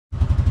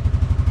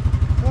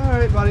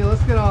Alright buddy,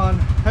 let's get on.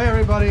 Hey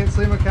everybody, it's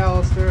Lee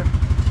McAllister.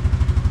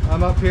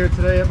 I'm up here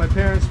today at my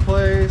parents'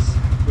 place.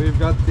 We've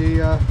got the,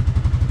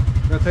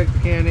 gonna take the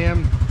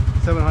Can-Am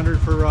 700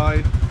 for a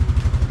ride.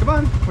 Come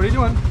on, what are you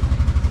doing?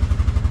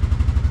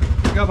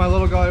 Got my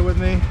little guy with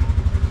me.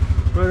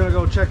 We're gonna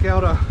go check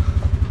out a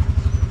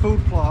food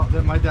plot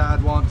that my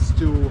dad wants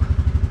to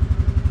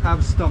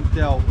have stumped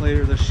out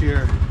later this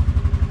year.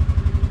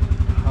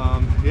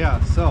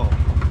 Yeah, so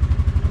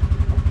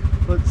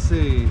let's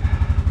see.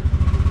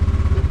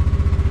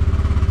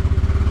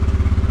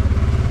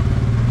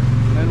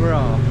 And we're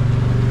off.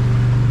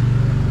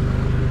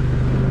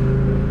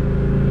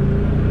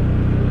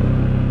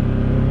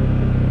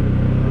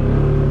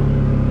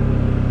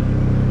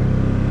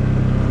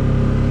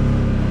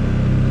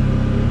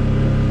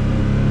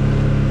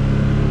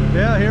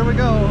 Yeah, here we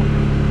go.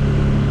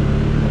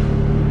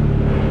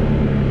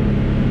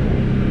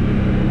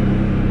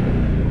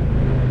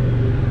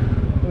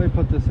 Let me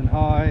put this in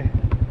high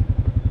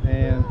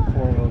and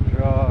four-wheel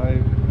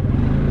drive.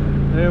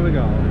 There we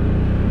go.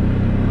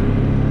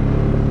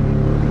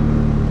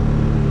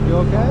 You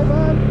okay,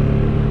 bud?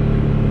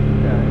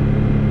 Okay.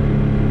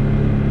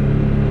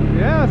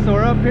 Yeah, so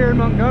we're up here in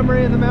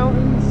Montgomery in the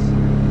mountains.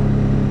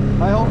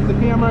 I hope the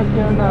camera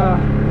can,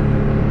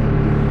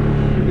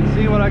 you can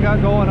see what I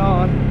got going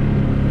on.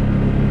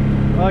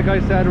 Like I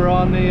said, we're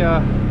on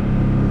the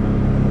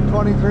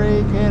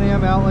 23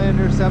 Can-Am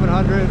Outlander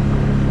 700.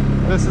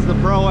 This is the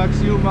Pro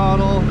XU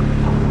model.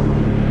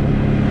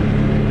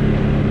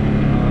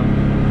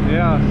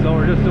 Yeah, so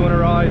we're just doing a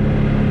ride.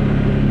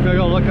 Gonna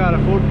go look at a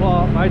food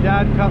plot. My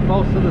dad cut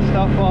most of the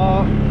stuff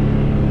off,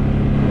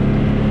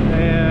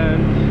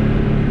 and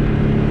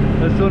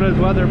as soon as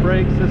weather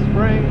breaks this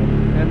spring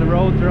and the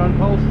roads are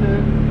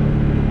unposted,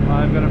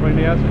 I'm gonna bring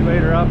the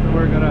excavator up and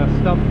we're gonna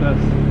stump this,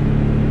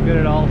 get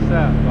it all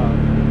set. But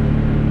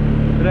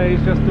today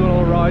he's just doing a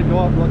little ride, go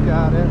up, look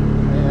at it,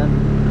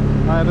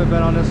 and I haven't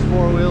been on this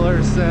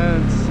four-wheeler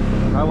since,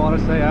 I want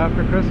to say,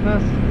 after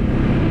Christmas.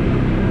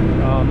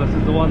 This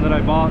is the one that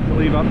I bought to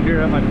leave up here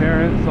at my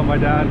parents so my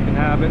dad can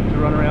have it to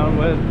run around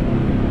with.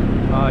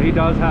 He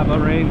does have a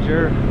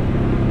Ranger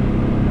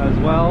as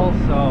well,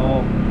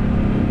 so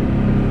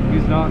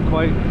he's not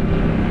quite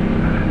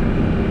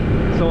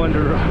so into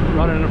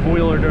running a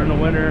wheeler during the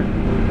winter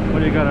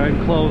when you got an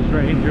enclosed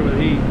Ranger with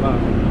heat. But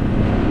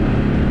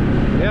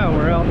yeah,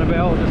 we're out and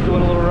about just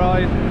doing a little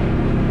ride.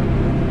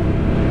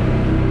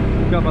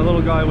 Got my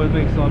little guy with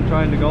me, so I'm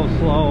trying to go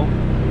slow.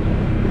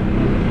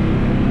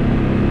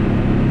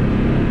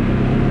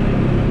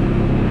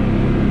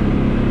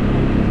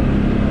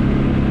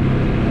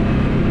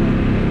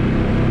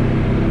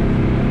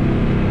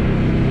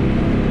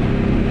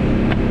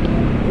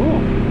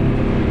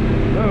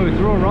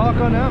 Threw a rock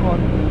on that one.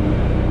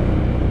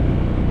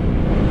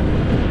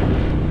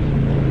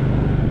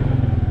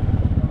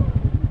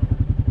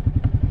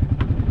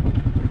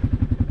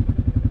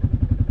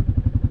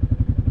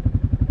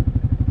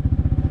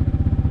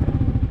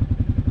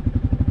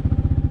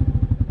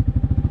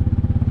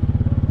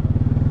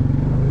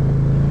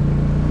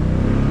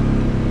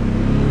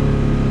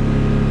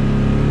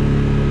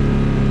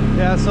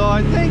 Yeah, so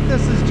I think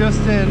this is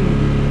just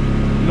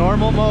in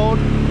normal mode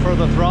for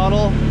the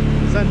throttle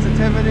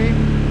sensitivity.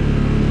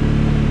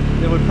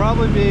 It would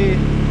probably be,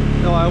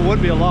 no, it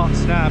would be a lot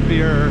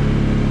snappier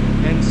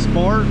in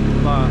sport,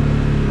 but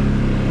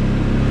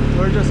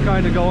we're just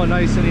kind of going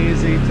nice and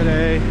easy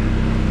today.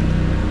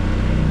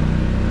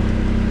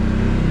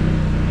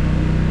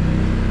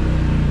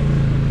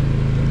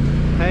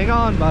 Hang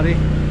on, buddy.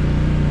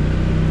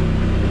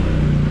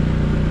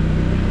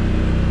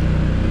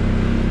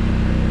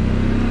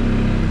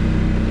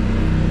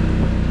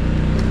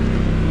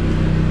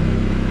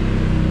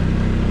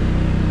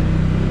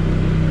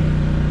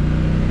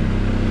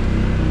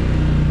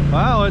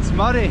 Wow, it's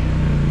muddy.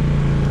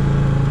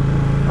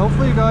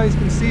 Hopefully you guys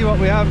can see what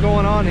we have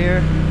going on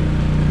here.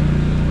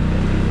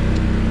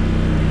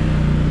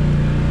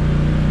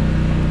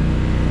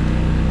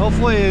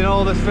 Hopefully, you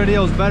know, this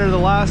video is better than the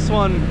last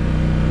one.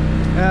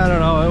 I don't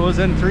know, it was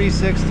in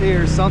 360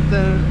 or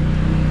something.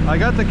 I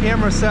got the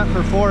camera set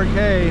for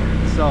 4K,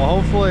 so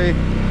hopefully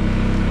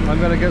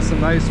I'm gonna get some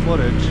nice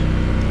footage.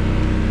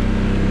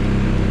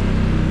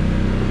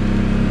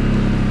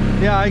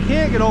 Yeah, I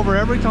can't get over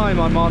every time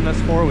I'm on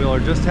this four-wheeler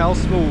just how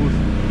smooth,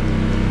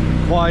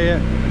 quiet,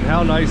 and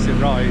how nice it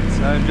rides.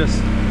 I'm just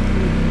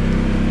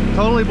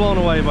totally blown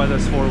away by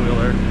this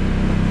four-wheeler.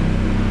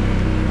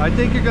 I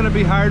think you're going to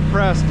be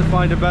hard-pressed to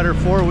find a better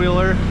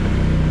four-wheeler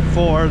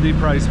for the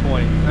price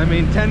point. I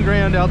mean, 10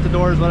 grand out the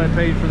door is what I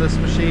paid for this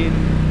machine.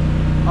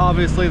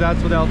 Obviously,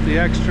 that's without the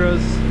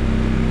extras.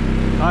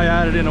 I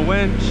added in a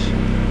winch.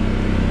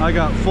 I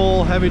got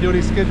full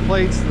heavy-duty skid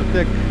plates, the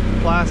thick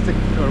plastic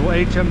or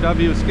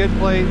HMW skid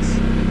plates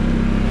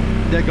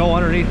that go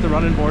underneath the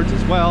running boards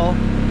as well.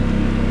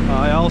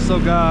 I also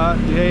got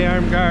the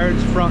A-arm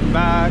guards front and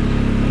back.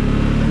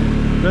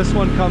 This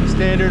one comes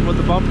standard with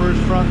the bumpers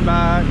front and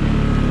back.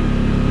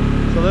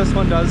 So this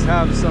one does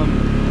have some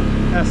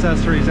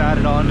accessories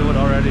added onto it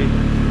already.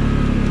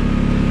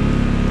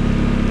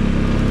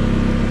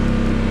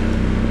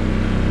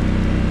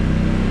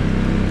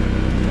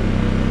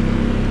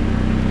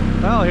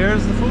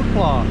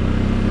 plot.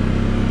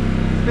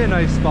 It'd be a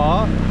nice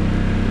spot.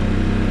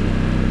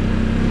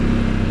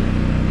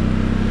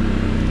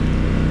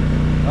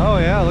 Oh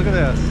yeah, look at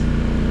this.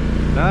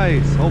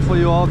 Nice. Hopefully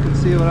you all can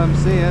see what I'm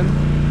seeing.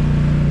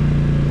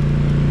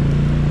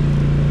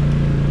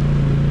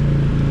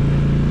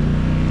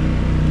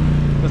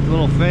 Just a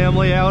little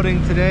family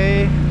outing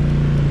today.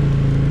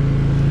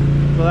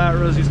 So that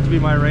Rose used to be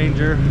my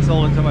Ranger.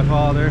 Sold it to my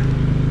father.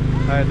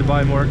 I had to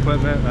buy more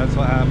equipment. That's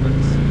what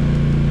happens.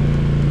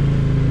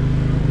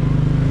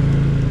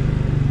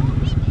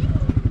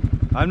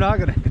 I'm not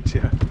gonna hit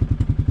you.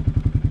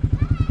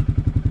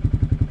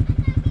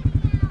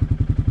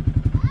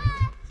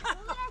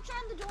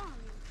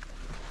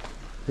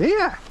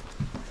 Yeah.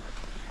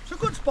 It's a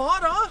good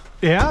spot, huh?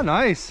 Yeah,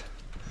 nice.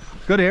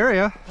 Good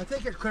area. I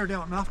think it's cleared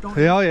out enough, don't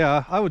you? Yeah,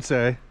 yeah, I would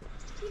say.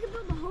 You can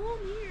build a home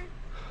here.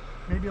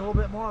 Maybe a little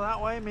bit more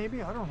that way,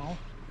 maybe. I don't know.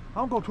 I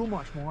don't go too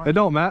much more. It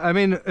don't matter. I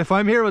mean, if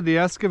I'm here with the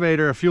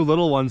excavator, a few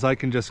little ones I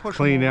can just Push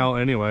clean them out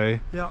over.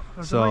 anyway. Yeah,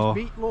 there's So- a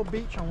nice little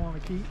beach I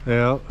want to keep.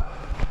 Yeah.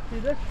 See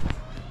this?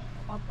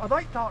 I'd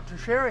like to talk to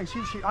Sherry, see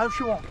if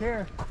she won't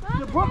care.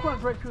 The brook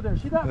runs right through there.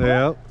 See that brook?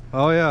 Yeah.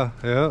 Oh yeah.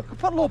 Yeah.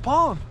 Put a little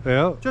pond.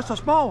 Yeah. Just a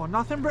small one,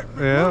 nothing but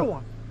Yeah. little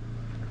one.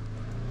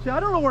 See, I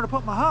don't know where to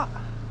put my hut.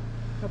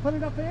 I put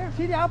it up there.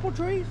 See the apple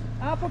trees?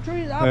 Apple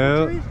trees, apple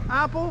Yeah. trees,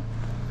 apple,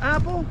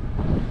 apple.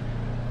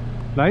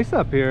 Nice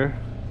up here.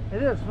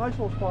 It is, nice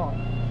little spot.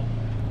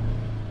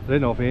 I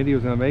didn't know if Andy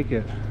was gonna make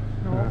it.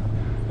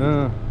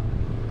 No.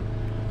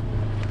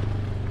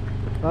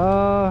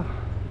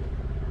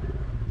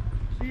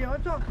 See,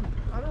 I'm talking,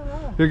 I don't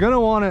know. You're gonna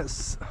want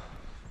it.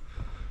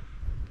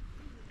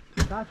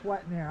 That's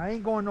wet in there. I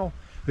ain't going no.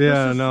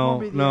 Yeah, This is no, gonna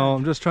be the no. edge.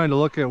 I'm just trying to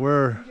look at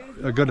where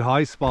a good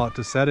high spot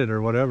to set it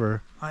or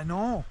whatever. I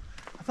know.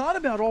 I thought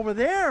about over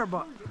there,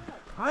 but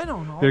I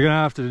don't know. You're gonna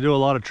have to do a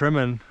lot of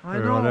trimming I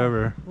or know.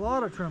 whatever. A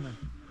lot of trimming.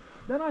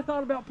 Then I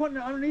thought about putting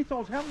it underneath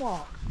those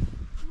hemlocks.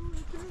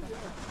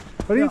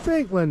 What do you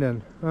think,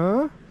 Lyndon?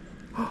 Huh?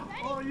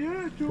 Oh,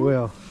 yeah, too.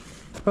 Well.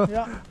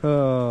 Yeah.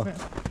 Uh,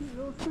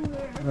 Those two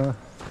there.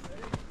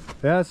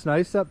 yeah, it's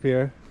nice up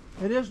here.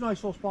 It is a nice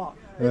little spot.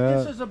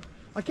 Yeah. This is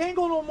I can't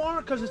go no more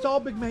because it's all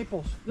big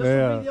maples. This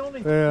Yeah, will be the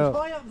only yeah. as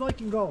high up as I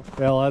can go.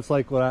 Well, that's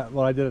like what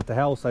I did at the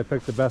house. I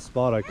picked the best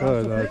spot I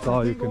could. the That's thing,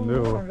 all I you can't can go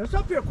no do. more. It's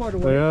up here quite a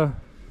way. Yeah,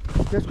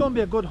 It's going to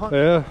be a good hunt.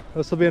 yeah.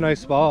 This will be a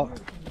nice spot.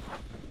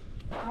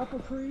 Apple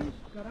trees,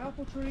 got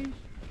apple trees.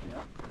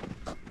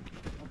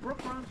 A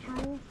brook runs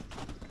through.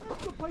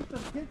 That's the place for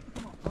the kids to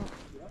come up. Huh?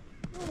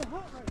 Oh, the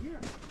hut right here.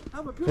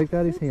 Have a Take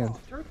Daddy's food hand.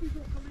 plot. Turkeys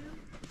will come in.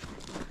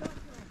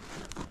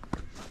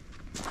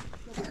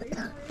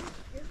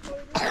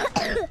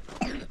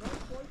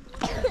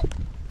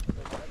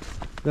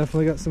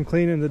 Definitely got some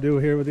cleaning to do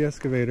here with the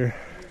excavator.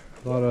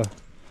 A lot of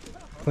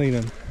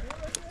cleaning.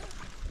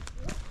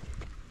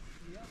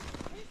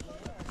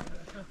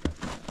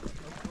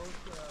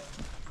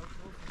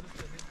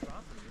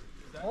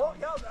 Oh,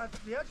 yeah, that's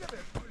the edge of it.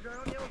 They're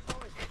on the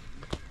outside.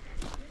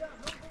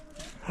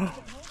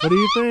 What do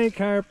you think,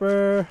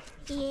 Harper?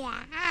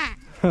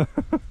 Yeah.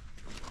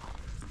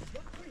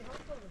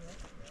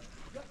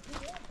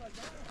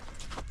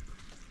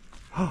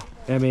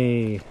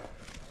 Emmy. You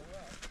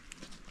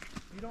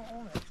don't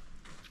own it.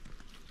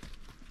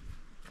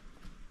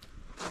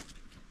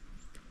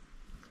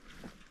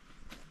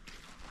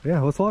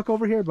 Yeah, let's walk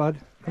over here, bud.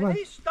 Come And on.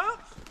 these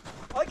stumps,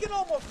 I can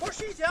almost push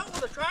these out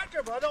with a tractor,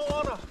 but I don't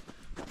want to.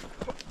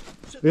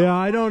 Yeah,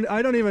 I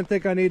don't even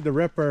think I need the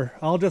ripper.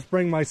 I'll just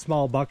bring my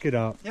small bucket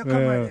up. Yeah,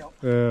 come right out.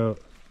 Yeah.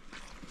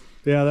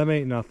 Yeah, that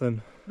ain't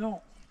nothing.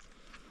 No.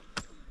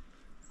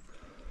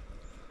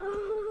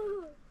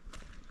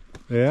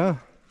 Yeah.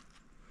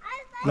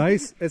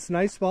 Nice. It's a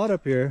nice spot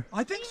up here.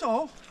 I think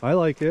so. I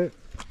like it.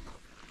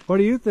 What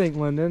do you think,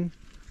 Lyndon?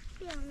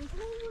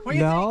 What do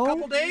you No.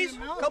 think?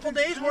 Couple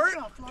days work?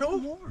 Two?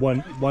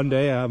 One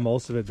day I have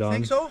most of it done.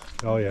 Think so?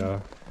 Oh yeah.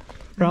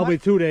 Probably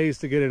 2 days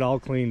to get it all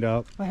cleaned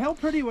up. But how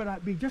pretty would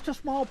that be? Just a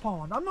small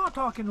pond. I'm not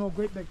talking no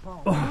great big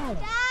pond. No. Dad,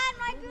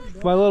 my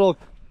goose. My little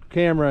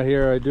camera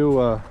here, I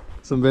do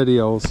some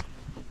videos.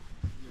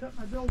 Get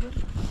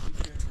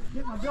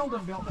my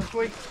building built this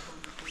week.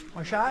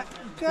 My shack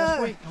this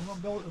week. I'm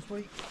gonna build it this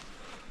week.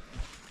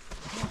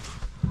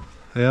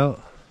 Yeah.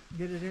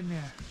 Get it in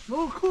there. A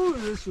little cooler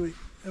this week.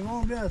 It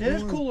won't be. It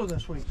is cooler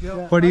this week.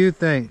 Yeah. What do you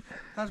think?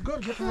 That's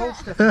good. Get the road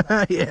stiff.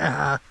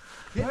 Yeah.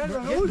 Get The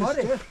road is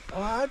muddy. stiff.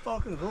 Oh, I'm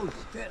talking the road is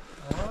stiff.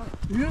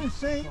 You didn't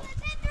say.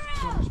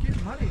 It's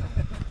getting muddy.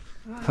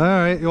 All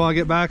right, you want to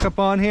get back up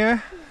on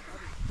here?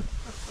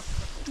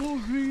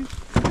 Oh, geez.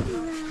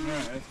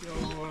 Alright,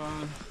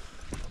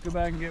 let's go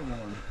back and get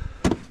one.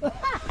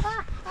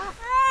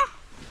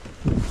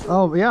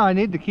 Oh yeah, I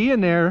need the key in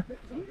there.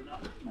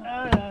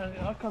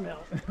 I'll come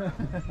out. It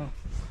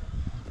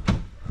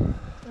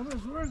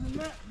was worse than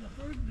that the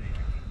first day.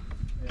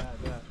 Yeah, I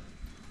bet.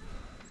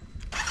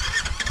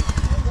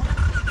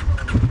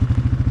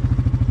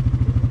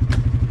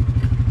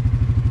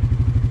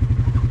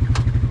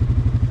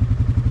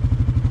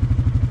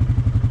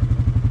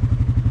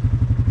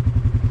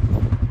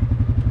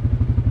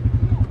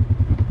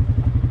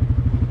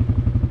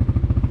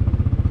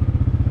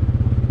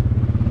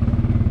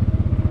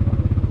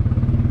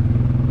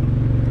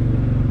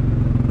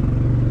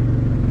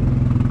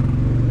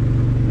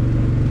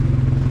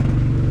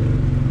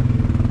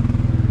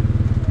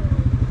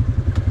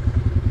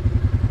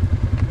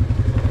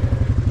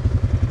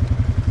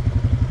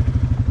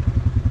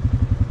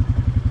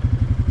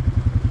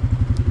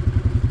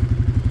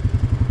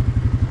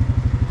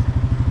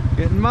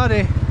 Getting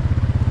muddy.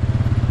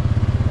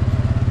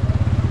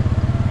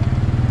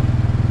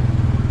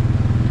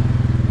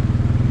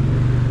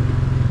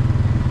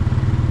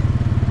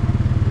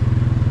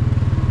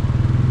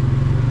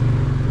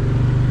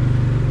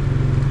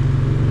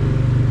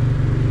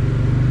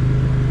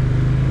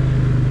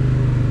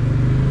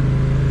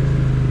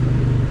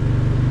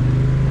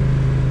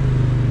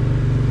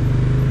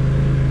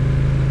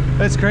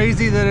 It's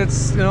crazy that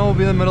it's, you know, it'll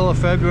be the middle of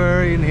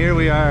February and here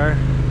we are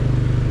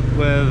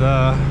with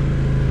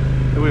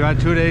we've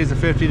had 2 days of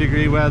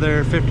 50-degree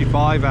weather,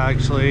 55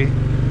 actually,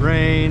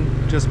 rain,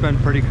 just been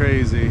pretty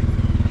crazy.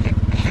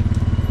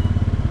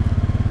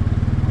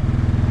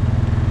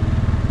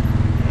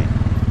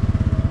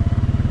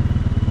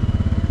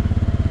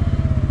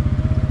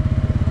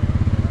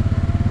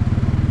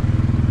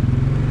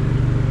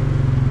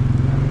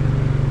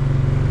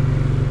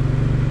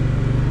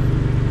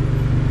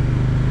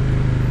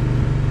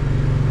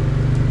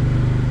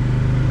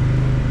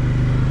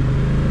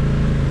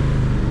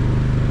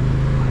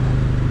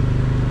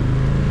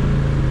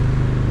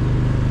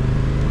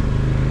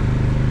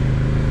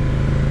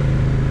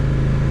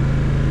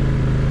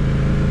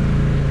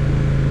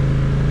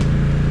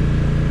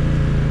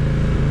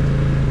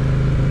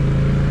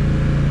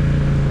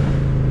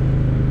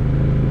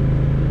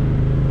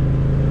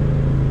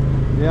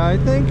 Yeah, I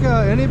think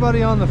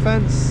anybody on the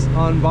fence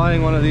on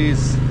buying one of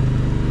these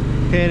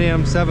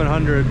Can-Am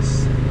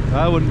 700s,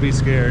 I wouldn't be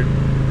scared.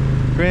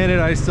 Granted,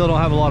 I still don't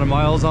have a lot of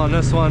miles on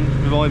this one.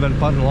 We've only been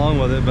putting along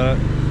with it, but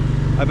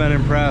I've been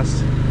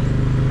impressed.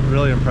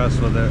 Really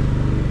impressed with it.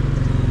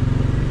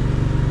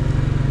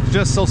 It's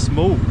just so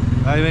smooth.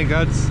 I think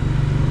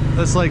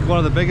that's like one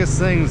of the biggest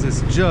things.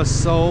 It's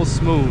just so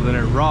smooth and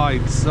it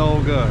rides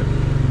so good.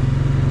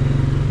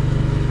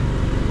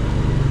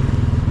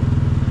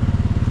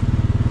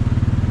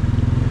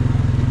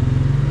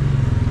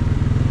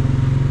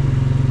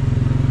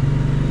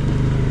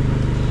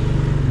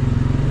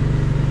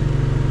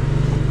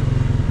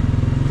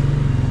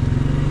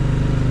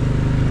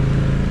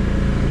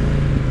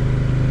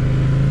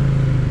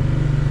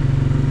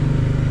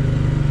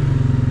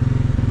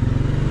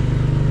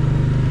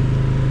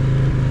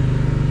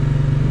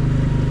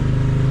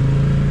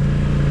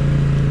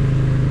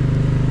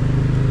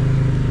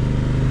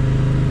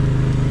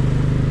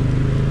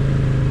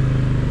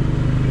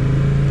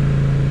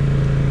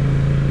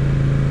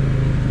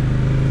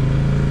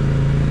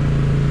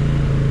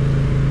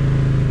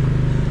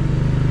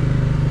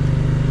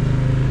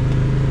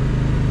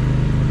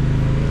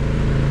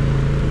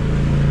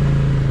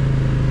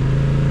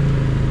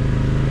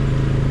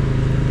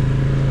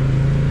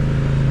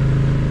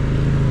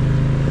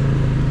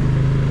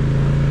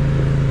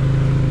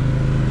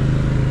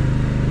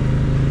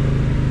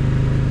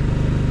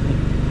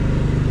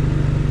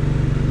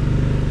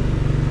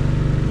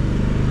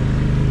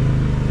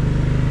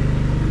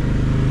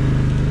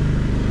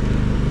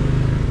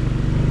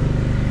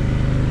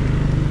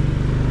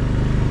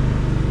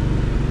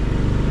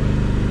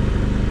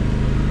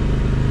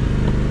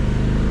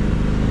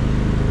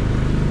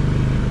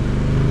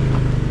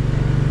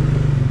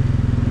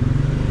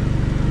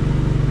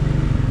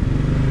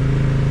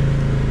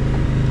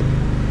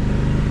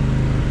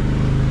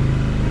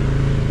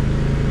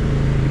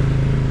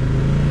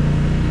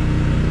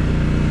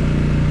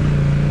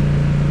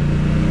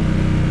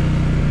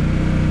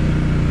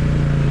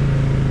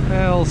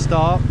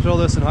 Stop, throw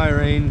this in high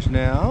range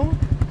now.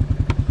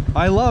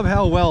 I love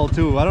how well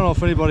too, I don't know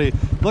if anybody,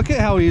 look at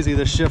how easy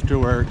this shifter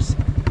works.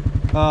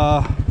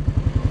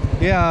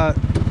 Yeah,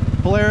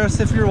 Polaris,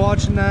 if you're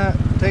watching that,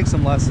 take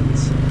some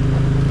lessons.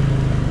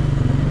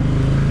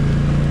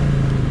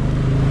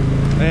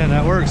 Man,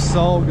 that works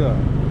so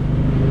good.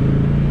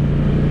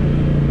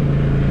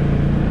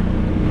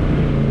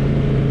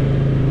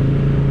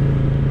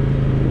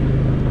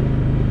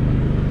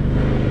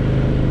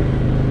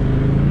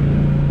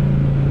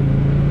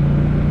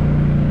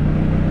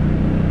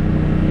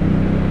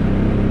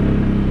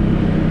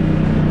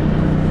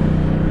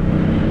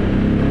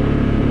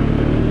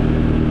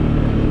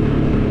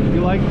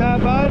 Like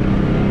that, bud?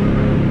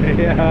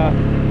 Yeah.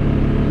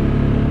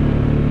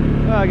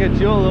 Well, I'll get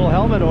you a little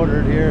helmet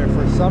ordered here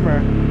for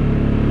summer.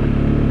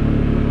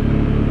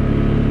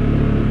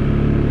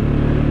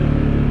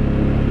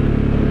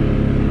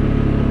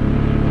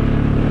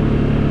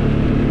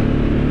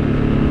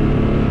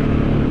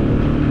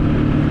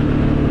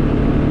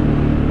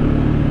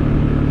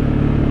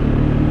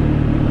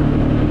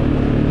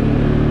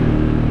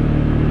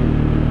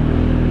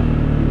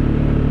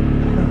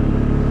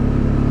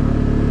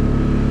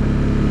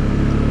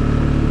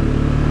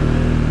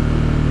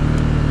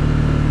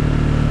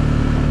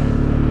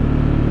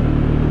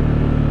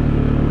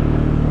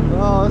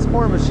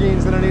 Poor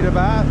machine's gonna need a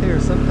bath here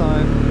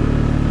sometime.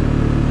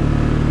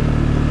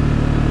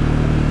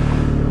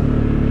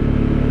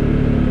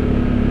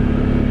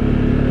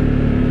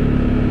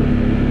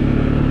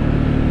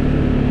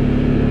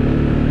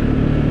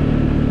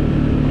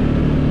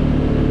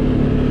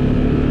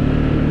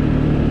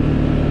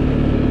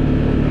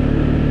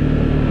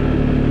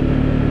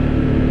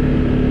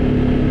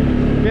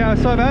 Yeah,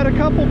 Yeah, so I've had a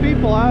couple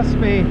people ask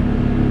me,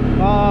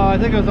 I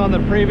think it was on the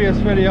previous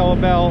video,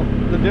 about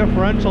the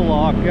differential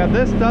lock. Yeah,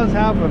 this does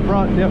have a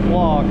front diff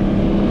lock.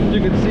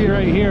 You can see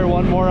right here,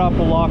 one more up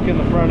a lock in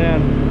the front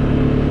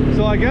end.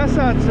 So I guess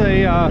that's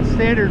a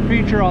standard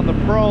feature on the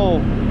Pro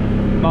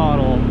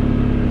model.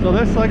 So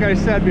this, like I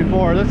said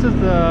before, this is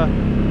the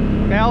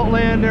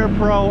Outlander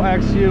Pro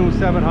XU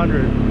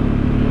 700.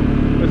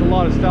 There's a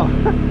lot of stuff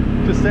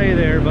to say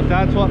there, but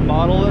that's what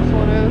model this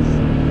one is.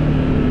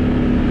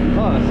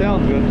 Oh, that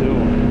sounds good too.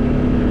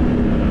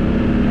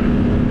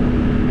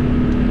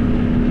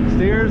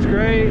 Steers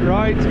great,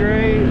 rides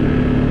great.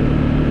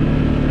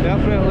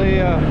 Definitely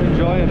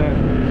enjoying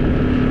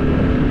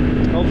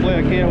it. Hopefully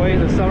I can't wait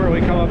in the summer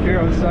we come up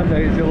here on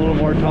Sundays, get a little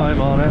more time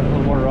on it, a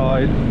little more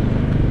ride.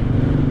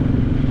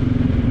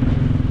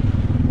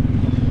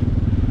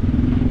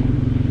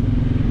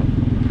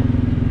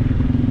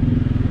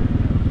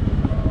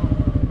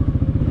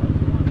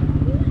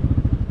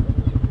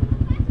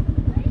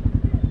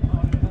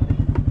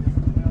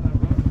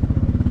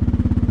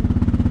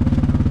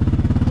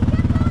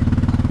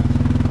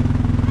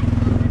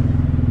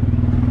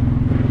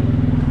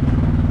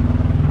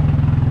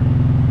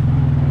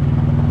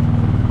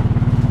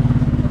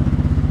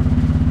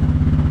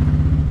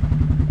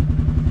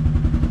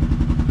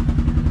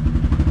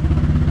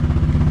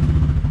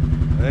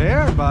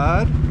 There,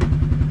 bud.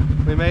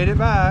 We made it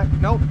back.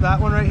 Nope, that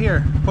one right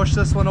here. Push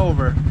this one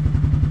over.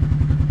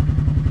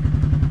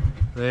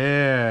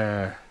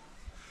 There.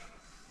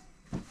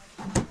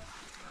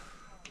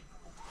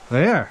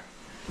 There.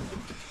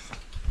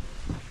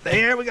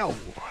 There we go.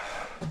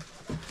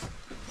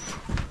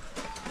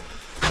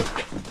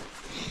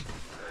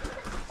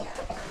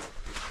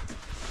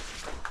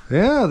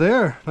 Yeah,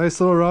 there. Nice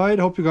little ride.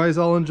 Hope you guys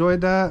all enjoyed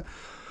that.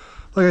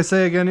 Like I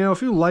say again, you know,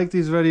 if you like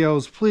these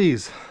videos,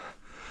 please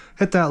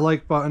hit that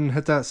like button,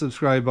 hit that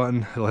subscribe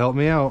button. It'll help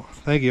me out.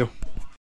 Thank you.